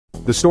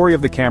The story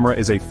of the camera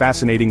is a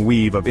fascinating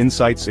weave of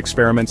insights,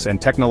 experiments, and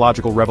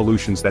technological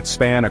revolutions that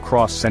span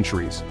across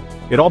centuries.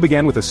 It all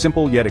began with a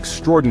simple yet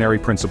extraordinary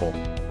principle: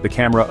 the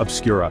camera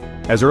obscura.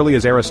 As early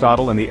as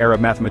Aristotle and the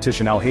Arab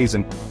mathematician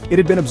Alhazen, it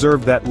had been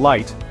observed that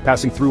light,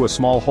 passing through a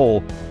small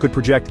hole, could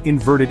project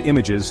inverted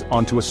images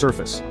onto a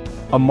surface.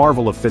 A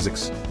marvel of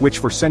physics, which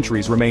for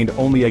centuries remained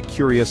only a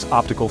curious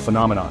optical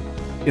phenomenon.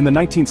 In the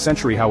 19th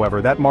century,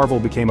 however, that marvel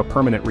became a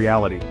permanent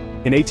reality.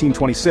 In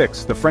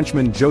 1826, the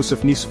Frenchman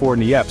Joseph Nicephore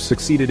Niepce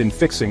succeeded in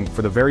fixing,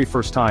 for the very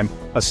first time,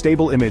 a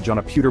stable image on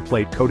a pewter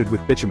plate coated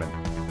with bitumen.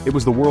 It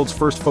was the world's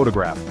first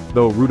photograph,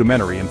 though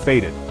rudimentary and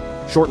faded.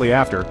 Shortly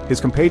after,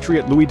 his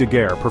compatriot Louis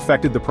Daguerre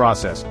perfected the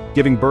process,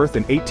 giving birth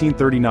in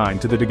 1839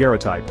 to the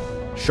daguerreotype.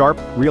 Sharp,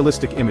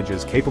 realistic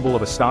images capable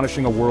of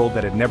astonishing a world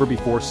that had never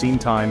before seen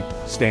time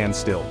stand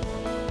still.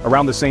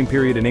 Around the same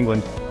period in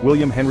England,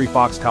 William Henry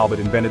Fox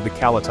Talbot invented the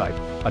calotype,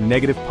 a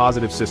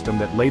negative-positive system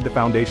that laid the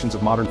foundations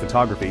of modern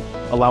photography,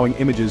 allowing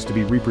images to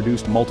be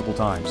reproduced multiple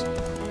times.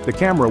 The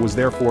camera was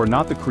therefore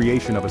not the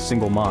creation of a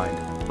single mind,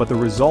 but the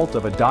result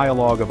of a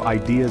dialogue of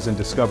ideas and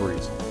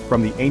discoveries,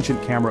 from the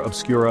ancient camera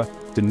obscura,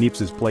 to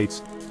Niepce's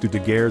plates, to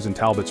Daguerre's and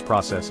Talbot's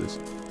processes.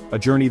 A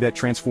journey that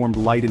transformed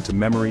light into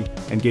memory,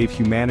 and gave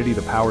humanity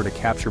the power to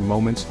capture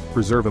moments,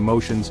 preserve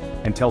emotions,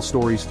 and tell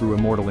stories through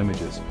immortal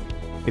images.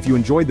 If you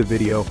enjoyed the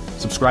video,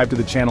 subscribe to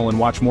the channel and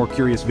watch more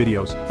curious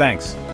videos. Thanks!